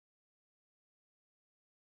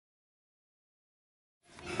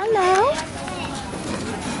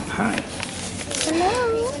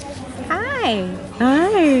Hi.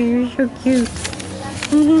 Hi, you're so cute.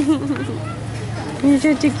 You're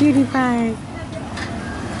such a cutie pie.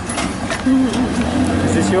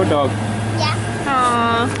 Is this your dog? Yeah.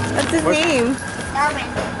 Aww. What's his name? Darwin.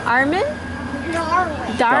 Armin?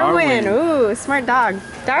 Darwin. Darwin. Ooh, smart dog.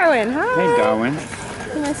 Darwin, hi. Hey, Darwin.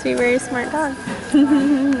 He must be a very smart dog.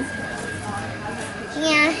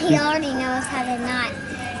 Yeah, he already knows how to not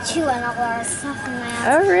chew on a lot of stuff in my house.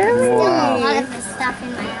 Oh, really? Still Wow. a lot of the stuff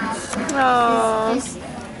in my house. Oh.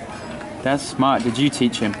 That's smart. Did you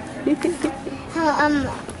teach him?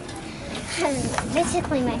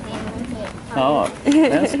 Basically my family. Oh,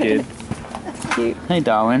 that's good. Cute. Hey,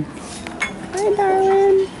 Darwin. Hi,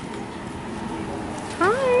 Darwin.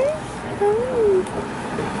 Hi.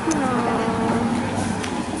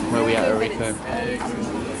 Where are we at, Ariko?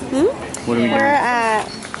 What are we We're doing? at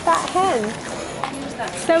Fat Hen.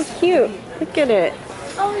 So cute. Look at it.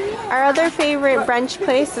 Our other favorite brunch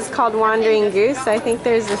place is called Wandering Goose. I think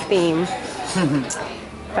there's a theme.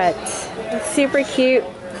 But it's super cute.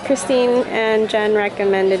 Christine and Jen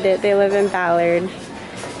recommended it. They live in Ballard.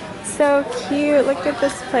 So cute. Look at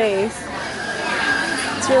this place.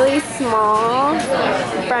 It's really small.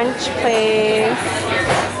 Brunch place.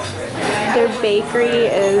 Their bakery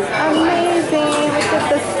is amazing. Look at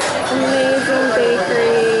this amazing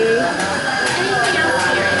bakery.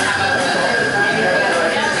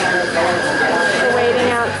 We're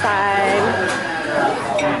waiting outside.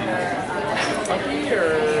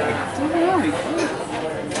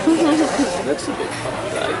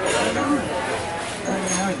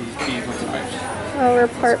 We'll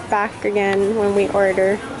report back again when we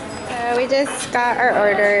order. We just got our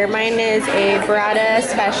order. Mine is a burrata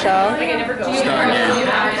special. Start again.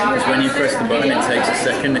 Because when you press the button, it takes a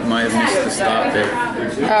second. It might have missed the start bit.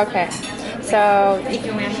 Okay, so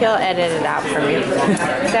he'll edit it out for me.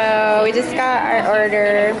 So we just got our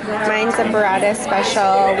order. Mine's a burrata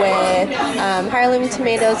special with Harlem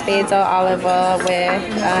tomatoes, basil, olive oil with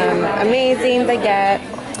amazing baguette.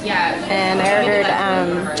 And I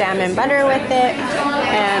ordered jam and butter with it.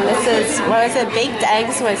 And this is, what was it, baked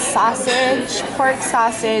eggs with sausage, pork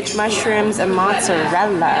sausage, mushrooms, and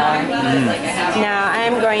mozzarella. Now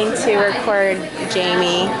I'm going to record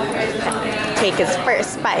Jamie take his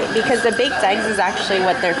first bite because the baked eggs is actually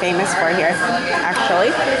what they're famous for here, actually.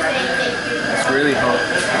 It's really hot.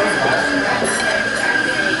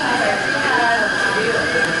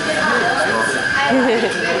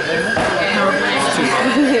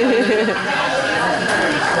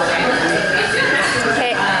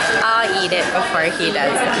 Okay, I'll eat it before he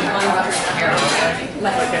does that.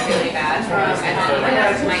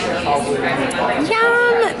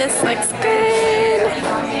 Yum! This looks good.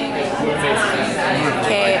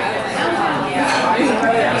 Okay.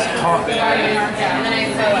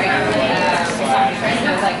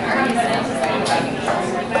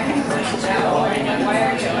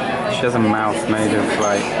 She has a mouth made of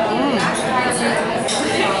like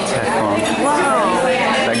Teflon. Whoa.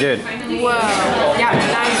 Is that good? Whoa. Yeah,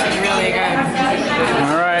 that's really good.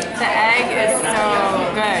 Alright. The egg is so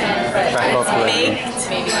good. Back off the Baked.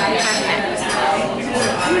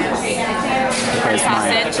 Perfect. Okay, it's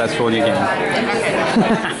mine. Sausage. That's all you're getting. Okay.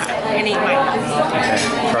 I'm gonna eat mine. Okay,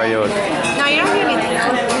 try yours. No, you don't need to.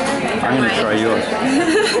 I'm gonna try yours.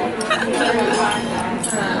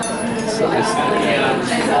 So this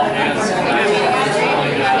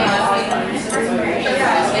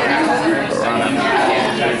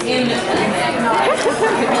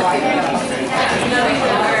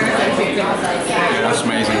That's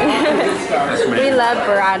amazing. That's amazing. We love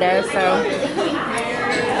burrata, so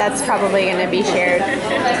that's probably going to be shared.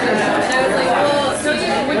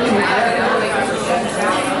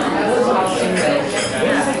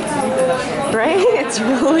 Right? It's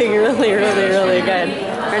really, really, really, really good.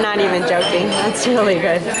 We're not even joking. That's really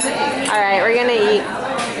good. Alright, we're going to eat.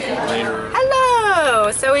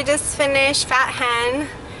 Hello! So we just finished Fat Hen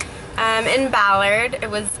in Ballard. It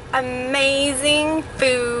was amazing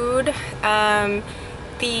food.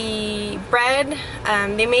 The bread,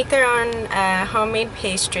 they make their own homemade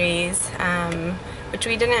pastries, which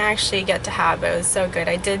we didn't actually get to have, but it was so good.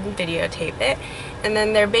 I did videotape it. And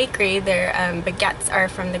then their bakery, their baguettes are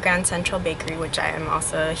from the Grand Central Bakery, which I am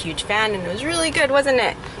also a huge fan, and it was really good, wasn't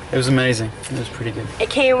it? It was amazing. It was pretty good.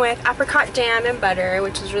 It came with apricot jam and butter,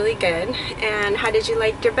 which was really good. And how did you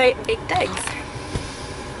like your baked eggs?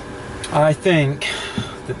 I think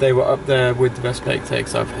that they were up there with the best baked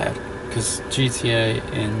eggs I've had. Because GTA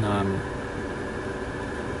in on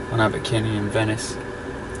Abbot Kinney in Venice,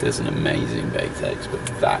 there's an amazing baked eggs, but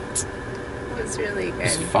that It was really good.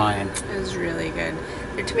 was fine. It was really good.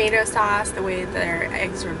 their tomato sauce, the way their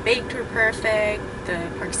eggs were baked were perfect.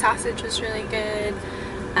 The pork sausage was really good.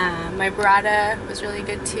 My burrata was really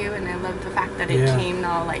good too, and I love the fact that it came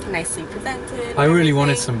all like nicely presented. I really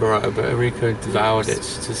wanted some burrata, but Ariko devoured it.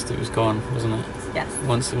 It was gone, wasn't it? Yes.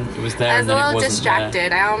 Once it was there, I was and then a little it wasn't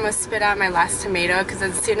distracted. I almost spit out my last tomato because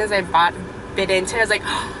as soon as I bit into it, I was like,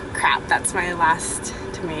 oh, crap, that's my last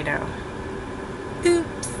tomato.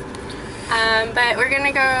 Oops. But we're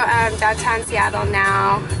gonna go downtown Seattle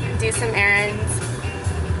now, do some errands,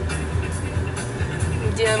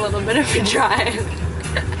 do a little bit of a drive.